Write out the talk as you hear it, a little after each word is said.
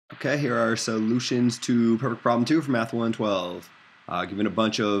Okay, here are solutions to perfect problem 2 for Math 112. Given a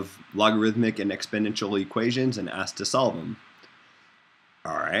bunch of logarithmic and exponential equations and asked to solve them.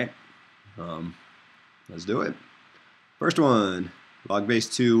 All right, um, let's do it. First one, log base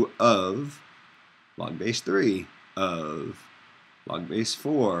 2 of log base 3 of log base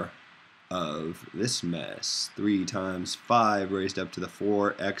 4 of this mess. 3 times 5 raised up to the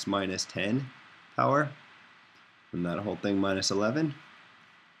 4x minus 10 power. And that whole thing minus 11.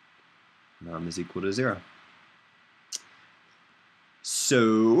 Is equal to 0.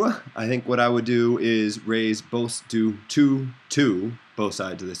 So I think what I would do is do 2 both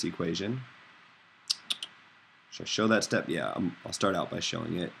sides of this equation. Should I show that step? Yeah, I'll start out by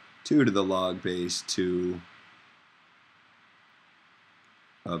showing it. 2 to the log base 2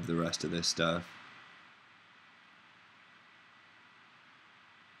 of the rest of this stuff.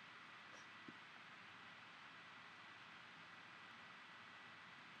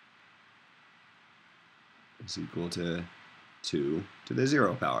 Is equal to 2 to the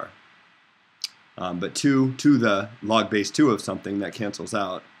 0 power. But 2 to the log base 2 of something, that cancels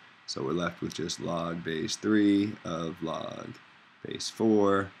out. So we're left with just log base 3 of log base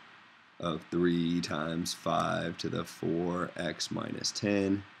 4 of 3 times 5 to the 4x minus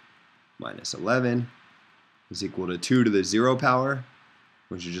 10 minus 11 is equal to 2 to the 0 power,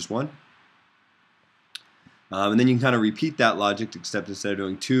 which is just 1. And then you can kind of repeat that logic, except instead of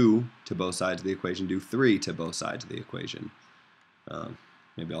doing 2 to both sides of the equation, do 3 to both sides of the equation.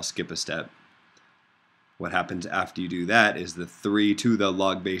 Maybe I'll skip a step. What happens after you do that is the 3 to the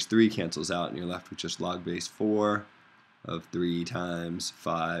log base 3 cancels out, and you're left with just log base 4 of 3 times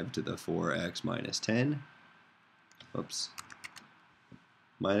 5 to the 4x minus 10. Oops.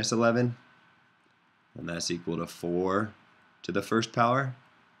 Minus 11. And that's equal to 4 to the first power.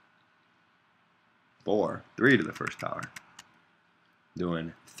 3 to the first power.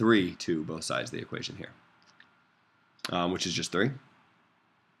 Doing 3 to both sides of the equation here, which is just 3.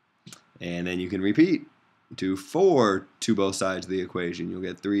 And then you can repeat. Do 4 to both sides of the equation. You'll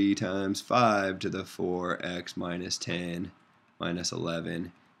get 3 times 5 to the 4x minus 10 minus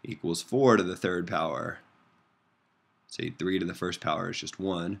 11 equals 4 to the third power. Say 3 to the first power is just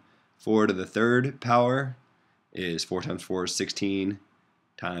 1. 4 to the third power is 4 times 4 is 16.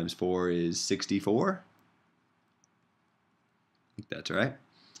 Times 4 is 64. I think that's right.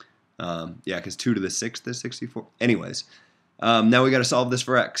 Yeah, because 2 to the 6th is 64. Anyways, now we got to solve this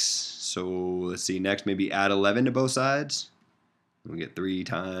for x. So let's see, next maybe add 11 to both sides. We get 3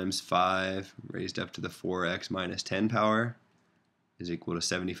 times 5 raised up to the 4x minus 10 power is equal to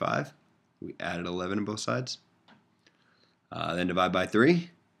 75. We added 11 to both sides. Then divide by 3.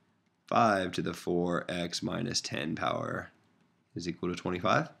 5 to the 4x minus 10 power is equal to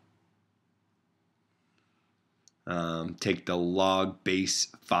 25. Take the log base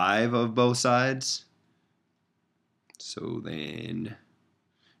 5 of both sides. So then,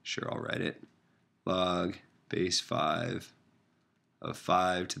 sure, I'll write it. Log base 5 of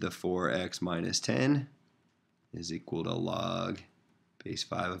 5 to the 4x minus 10 is equal to log base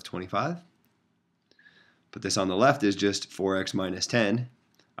 5 of 25. But this on the left is just 4x minus 10.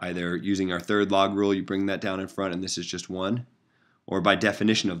 Either using our third log rule, you bring that down in front, and this is just 1. Or by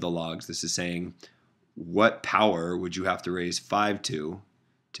definition of the logs, this is saying what power would you have to raise 5 to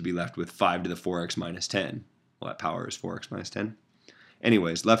be left with 5 to the 4x minus 10? Well, that power is 4x minus 10.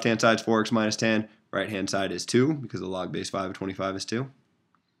 Anyways, left-hand side is 4x minus 10. Right-hand side is 2 because the log base 5 of 25 is 2.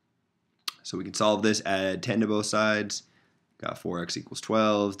 So we can solve this, add 10 to both sides. Got 4x equals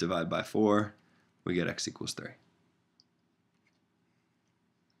 12. Divide by 4. We get x equals 3.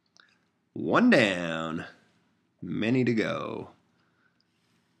 1 down. Many to go.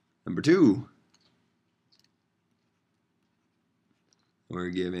 Number 2. We're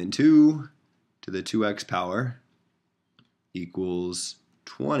given 2 to the 2x power equals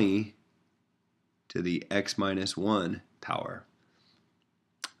 20 to the x minus 1 power.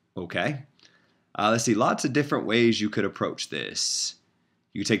 Okay. Let's see, lots of different ways you could approach this.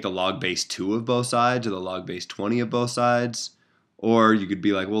 You could take the log base 2 of both sides or the log base 20 of both sides. Or you could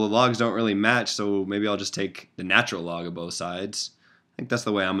be like, well, the logs don't really match, so maybe I'll just take the natural log of both sides. I think that's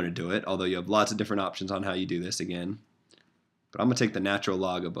the way I'm going to do it, although you have lots of different options on how you do this again. But I'm going to take the natural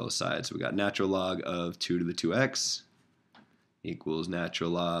log of both sides. So we got natural log of 2 to the 2x equals natural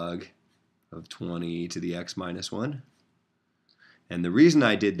log of 20 to the x minus 1. And the reason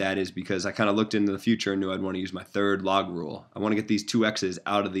I did that is because I kind of looked into the future and knew I'd want to use my third log rule. I want to get these 2x's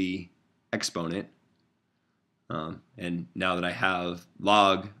out of the exponent. And now that I have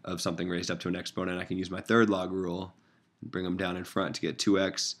log of something raised up to an exponent, I can use my third log rule and bring them down in front to get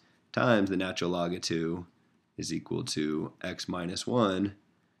 2x times the natural log of 2 is equal to x minus 1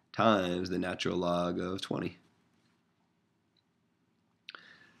 times the natural log of 20.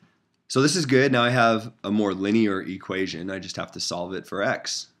 So this is good. Now I have a more linear equation. I just have to solve it for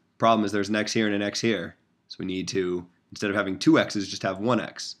x. Problem is there's an x here and an x here. So we need to, instead of having two x's, just have one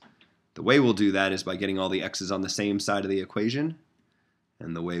x. The way we'll do that is by getting all the x's on the same side of the equation.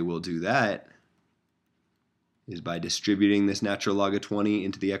 And the way we'll do that is by distributing this natural log of 20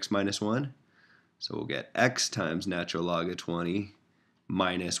 into the x minus 1. So we'll get x times natural log of 20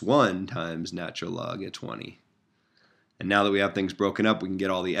 minus 1 times natural log of 20. And now that we have things broken up, we can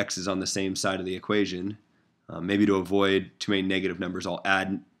get all the x's on the same side of the equation. Maybe to avoid too many negative numbers, I'll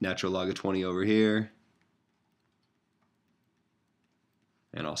add natural log of 20 over here.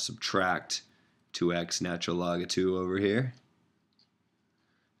 And I'll subtract 2x natural log of 2 over here.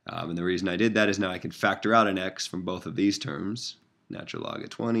 And the reason I did that is now I can factor out an x from both of these terms. Natural log of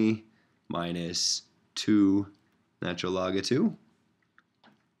 20 minus 2 natural log of 2.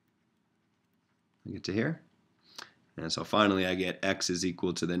 I get to here. And so finally I get x is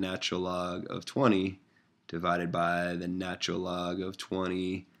equal to the natural log of 20 divided by the natural log of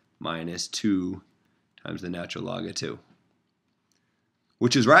 20 minus 2 times the natural log of 2.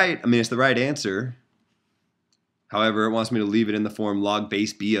 Which is right. I mean, it's the right answer. However, it wants me to leave it in the form log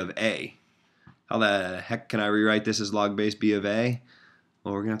base b of a. How the heck can I rewrite this as log base b of a?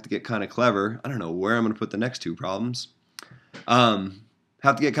 Well, we're going to have to get kind of clever. I don't know where I'm going to put the next two problems.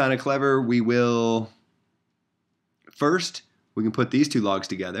 Have to get kind of clever. We will... First, we can put these two logs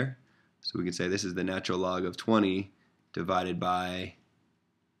together. So we can say this is the natural log of 20 divided by...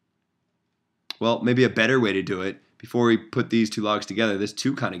 Well, maybe a better way to do it. Before we put these two logs together, this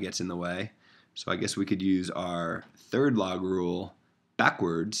 2 kind of gets in the way. So I guess we could use our third log rule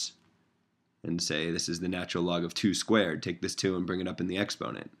backwards and say this is the natural log of 2 squared. Take this 2 and bring it up in the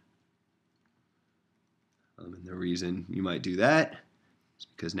exponent. And the reason you might do that is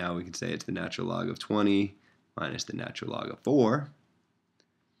because now we can say it's the natural log of 20 minus the natural log of 4.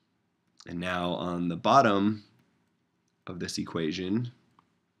 And now on the bottom of this equation,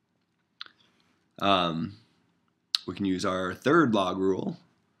 we can use our third log rule,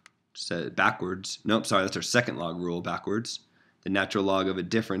 set it backwards. Nope, sorry, that's our second log rule backwards. The natural log of a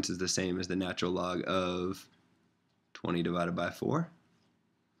difference is the same as the natural log of 20 divided by 4,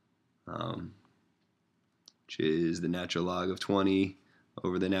 which is the natural log of 20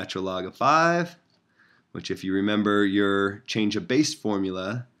 over the natural log of 5, which if you remember your change of base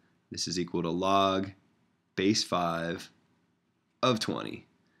formula, this is equal to log base 5 of 20.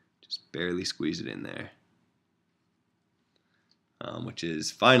 Just barely squeeze it in there. Which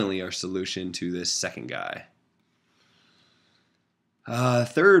is finally our solution to this second guy.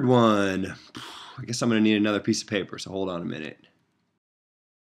 Third one. I guess I'm going to need another piece of paper, so hold on a minute.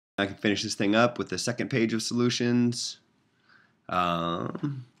 I can finish this thing up with the second page of solutions.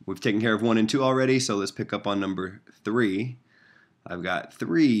 We've taken care of 1 and 2 already, so let's pick up on number 3. I've got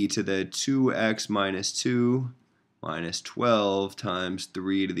 3 to the 2x minus 2 minus 12 times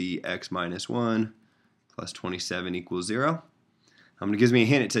 3 to the x minus 1 plus 27 equals 0. It gives me a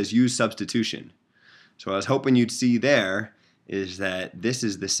hint. It says use substitution. So what I was hoping you'd see there is that this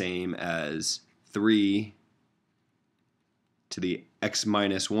is the same as 3 to the x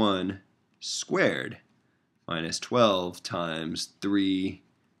minus 1 squared minus 12 times 3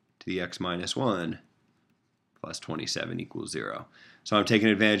 to the x minus 1 plus 27 equals 0. So I'm taking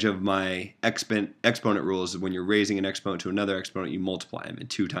advantage of my exponent rules. When you're raising an exponent to another exponent, you multiply them. And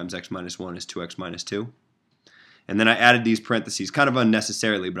 2 times x minus 1 is 2x minus 2. And then I added these parentheses kind of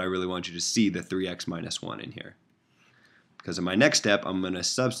unnecessarily, but I really want you to see the 3x minus 1 in here. Because in my next step, I'm going to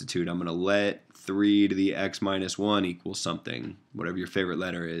substitute. I'm going to let 3 to the x minus 1 equal something, whatever your favorite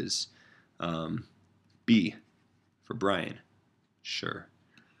letter is. B for Brian. Sure.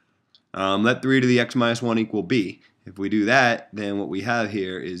 Let 3 to the x minus 1 equal b. If we do that, then what we have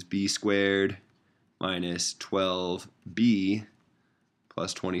here is b squared minus 12b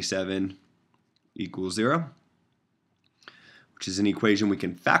plus 27 equals 0. Which is an equation we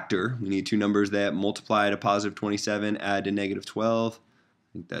can factor. We need two numbers that multiply to positive 27, add to negative 12.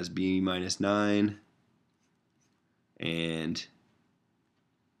 I think that's b minus 9 and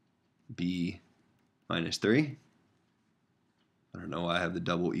b minus 3. I don't know why I have the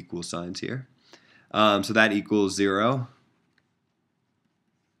double equal signs here. So that equals 0.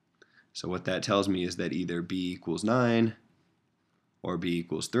 So what that tells me is that either b equals 9 or b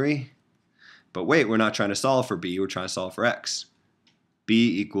equals 3. But wait, we're not trying to solve for b, we're trying to solve for x.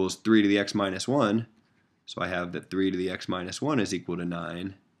 B equals 3 to the x minus 1, so I have that 3 to the x minus 1 is equal to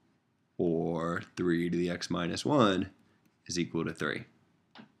 9, or 3 to the x minus 1 is equal to 3.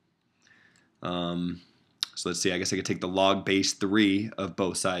 So So let's see, I guess I could take the log base 3 of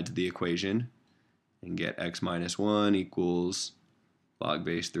both sides of the equation and get x minus 1 equals log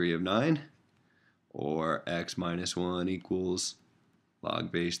base 3 of 9, or x minus 1 equals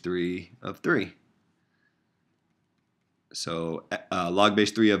log base 3 of 3. So log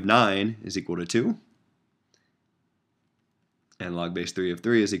base 3 of 9 is equal to 2, and log base 3 of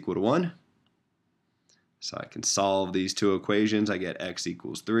 3 is equal to 1. So I can solve these two equations. I get x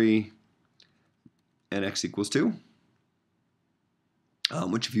equals 3 and x equals 2,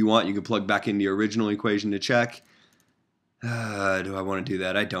 which if you want, you can plug back into your original equation to check. Do I want to do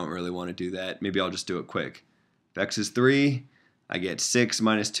that? I don't really want to do that. Maybe I'll just do it quick. If x is 3, I get 6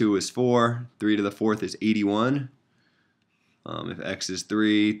 minus 2 is 4. 3 to the 4th is 81. If x is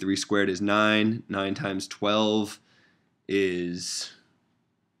 3, 3 squared is 9. 9 times 12 is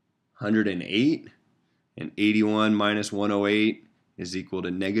 108. And 81 minus 108 is equal to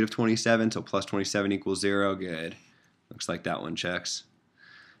negative 27. So plus 27 equals 0. Good. Looks like that one checks.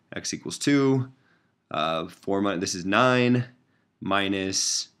 X equals 2. This is 9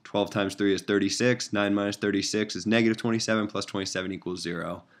 minus 12 times 3 is 36. 9 minus 36 is negative 27 plus 27 equals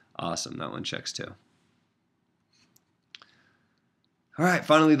 0. Awesome. That one checks too. All right,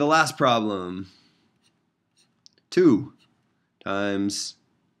 finally the last problem. 2 times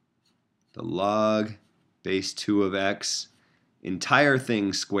the log base 2 of x, entire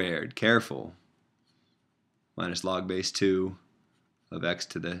thing squared, careful, minus log base 2 of x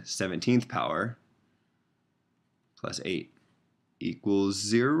to the 17th power plus 8 equals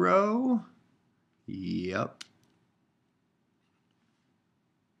 0. Yep.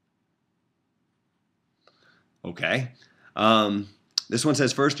 Okay. This one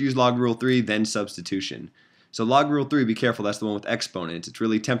says first use log rule 3, then substitution. So log rule 3, be careful, that's the one with exponents. It's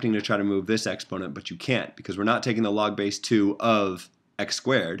really tempting to try to move this exponent, but you can't because we're not taking the log base 2 of x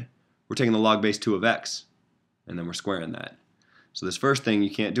squared. We're taking the log base 2 of x, and then we're squaring that. So this first thing you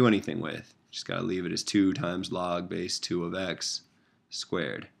can't do anything with. Just got to leave it as 2 times log base 2 of x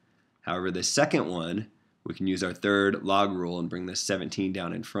squared. However, the second one, we can use our third log rule and bring this 17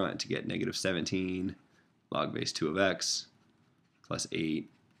 down in front to get negative 17 log base 2 of x plus 8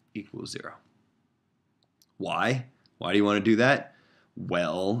 equals 0. Why? Why do you want to do that?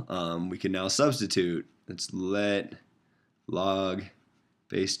 Well, we can now substitute. Let's let log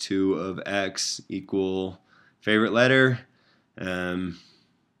base 2 of x equal favorite letter. Let's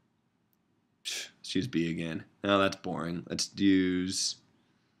use b again. No, that's boring. Let's use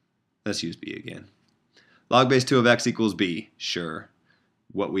b again. Log base 2 of x equals b. Sure.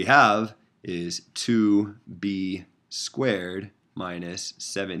 What we have is 2b squared minus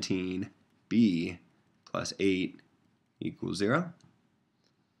 17b plus 8 equals 0.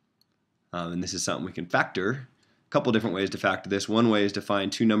 And this is something we can factor. A couple different ways to factor this. One way is to find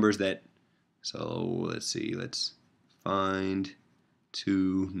two numbers that, so let's see, let's find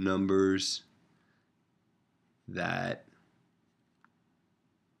two numbers that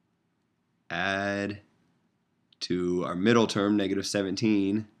add to our middle term, negative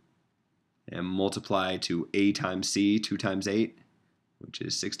 17, and multiply to a times c, 2 times 8, which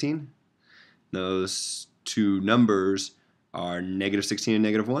is 16. Those two numbers are negative 16 and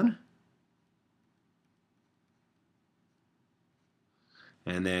negative 1.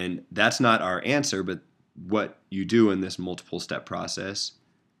 And then that's not our answer, but what you do in this multiple step process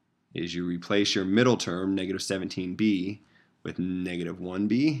is you replace your middle term, negative 17b, with negative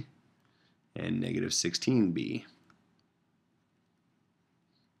 1b and negative 16b.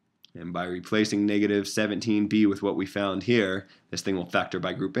 And by replacing negative 17b with what we found here, this thing will factor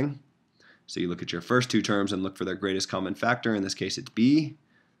by grouping. So you look at your first two terms and look for their greatest common factor. In this case, it's b.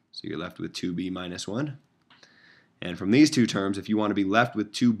 So you're left with 2b minus 1. And from these two terms, if you want to be left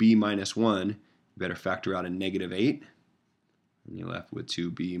with 2b minus 1, you better factor out a negative 8. And you're left with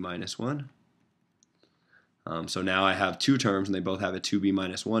 2b minus 1. So now I have two terms, and they both have a 2b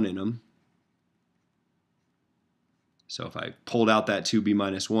minus 1 in them. So if I pulled out that 2b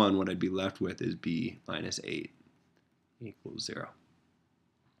minus 1, what I'd be left with is b minus 8 equals 0.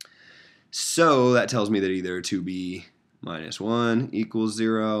 So that tells me that either 2b minus 1 equals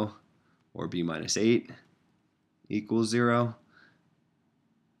 0 or b minus 8 equals 0.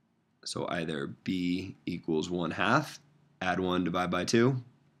 So either b equals 1/2, add 1, divide by 2,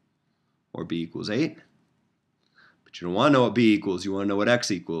 or b equals 8. But you don't want to know what b equals, you want to know what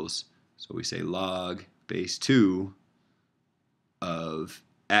x equals. So we say log base 2 of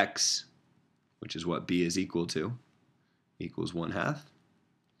x, which is what b is equal to, equals 1/2.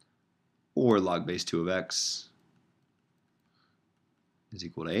 Or log base 2 of x is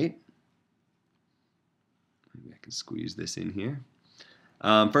equal to 8. Maybe I can squeeze this in here.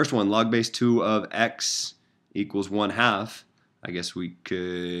 First one, log base 2 of x equals 1/2, I guess we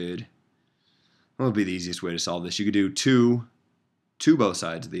could, what would be the easiest way to solve this? You could do 2 to both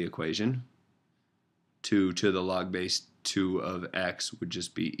sides of the equation. 2 to the log base 2 of x would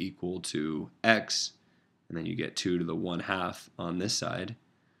just be equal to x, and then you get 2 to the 1/2 on this side.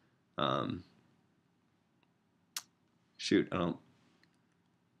 I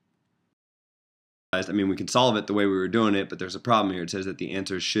mean, we can solve it the way we were doing it, but there's a problem here. It says that the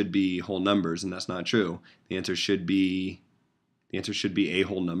answers should be whole numbers, and that's not true. The answer should be a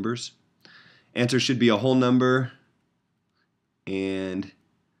whole numbers. Answer should be a whole number and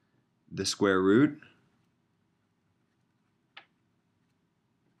the square root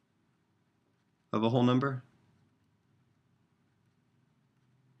of a whole number.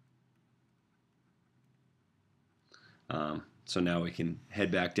 So now we can head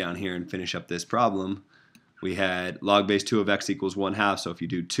back down here and finish up this problem. We had log base 2 of x equals 1/2, so if you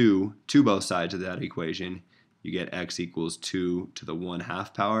do 2 to both sides of that equation, you get x equals 2 to the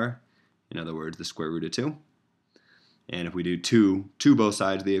 1/2 power. In other words, the square root of 2. And if we do 2 to both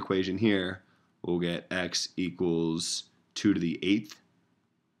sides of the equation here, we'll get x equals 2 to the 8th,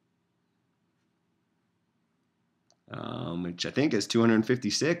 which I think is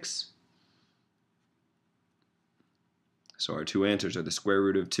 256. So our two answers are the square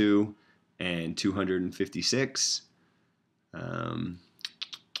root of 2 and 256.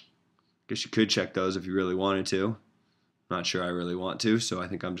 Guess you could check those if you really wanted to. Not sure I really want to, so I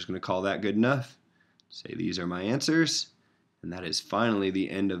think I'm just going to call that good enough. Say these are my answers, and that is finally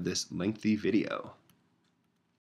the end of this lengthy video.